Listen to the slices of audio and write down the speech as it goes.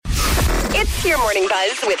It's your Morning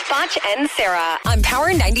Buzz with Foch and Sarah on Power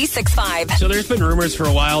 96.5. So there's been rumors for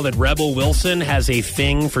a while that Rebel Wilson has a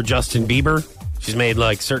thing for Justin Bieber. She's made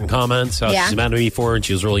certain comments. She's met him before and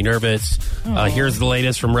she was really nervous. Here's the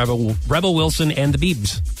latest from Rebel Wilson and the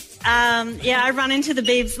Biebs. I run into the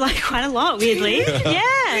Biebs quite a lot, weirdly. Yeah.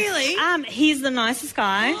 Really? He's the nicest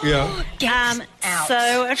guy. Yeah.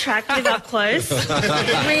 So attractive up close.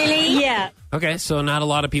 Really? Yeah. Okay, so not a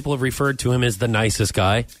lot of people have referred to him as the nicest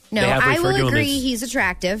guy. No, They have I referred will to him agree as- he's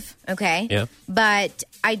attractive, okay? Yeah. But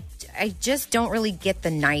I just don't really get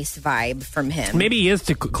the nice vibe from him. Maybe he is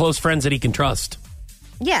to close friends that he can trust.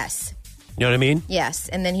 Yes. You know what I mean? Yes.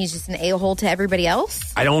 And then he's just an a-hole to everybody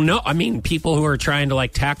else? I don't know. I mean, people who are trying to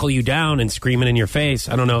tackle you down and screaming in your face,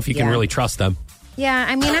 I don't know if you can really trust them. Yeah,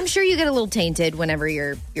 I mean, I'm sure you get a little tainted whenever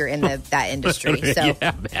you're in that industry. So,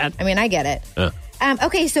 yeah, man. I mean, I get it.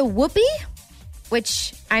 Okay, so Whoopi,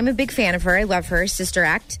 which I'm a big fan of her. I love her, Sister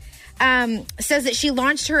Act, says that she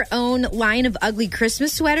launched her own line of ugly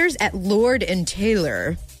Christmas sweaters at Lord &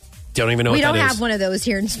 Taylor. Don't even know We what don't that is. have one of those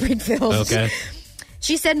here in Springfield. Okay.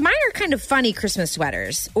 She said, mine are kind of funny Christmas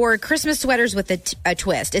sweaters, or Christmas sweaters with a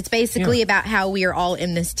twist. It's basically about how we are all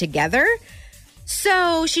in this together.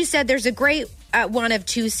 So she said there's a great one of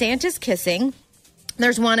two Santas kissing.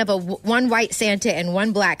 There's one of one white Santa and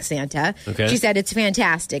one black Santa. Okay. She said it's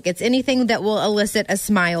fantastic. It's anything that will elicit a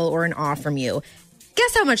smile or an awe from you.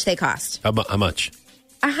 Guess how much they cost? How much?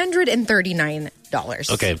 $139.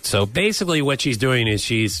 Okay, so basically what she's doing is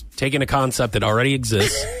she's taking a concept that already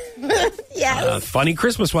exists. Yes. Funny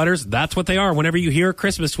Christmas sweaters, that's what they are. Whenever you hear a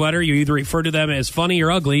Christmas sweater, you either refer to them as funny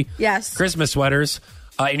or ugly. Yes. Christmas sweaters.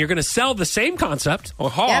 And you're going to sell the same concept,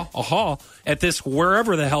 at this,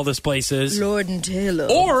 wherever the hell this place is. Lord & Taylor.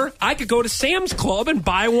 Or I could go to Sam's Club and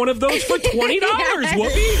buy one of those for $20,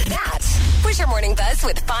 Whoopi. That was your Morning Buzz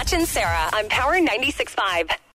with Foch and Sarah on Power 96.5.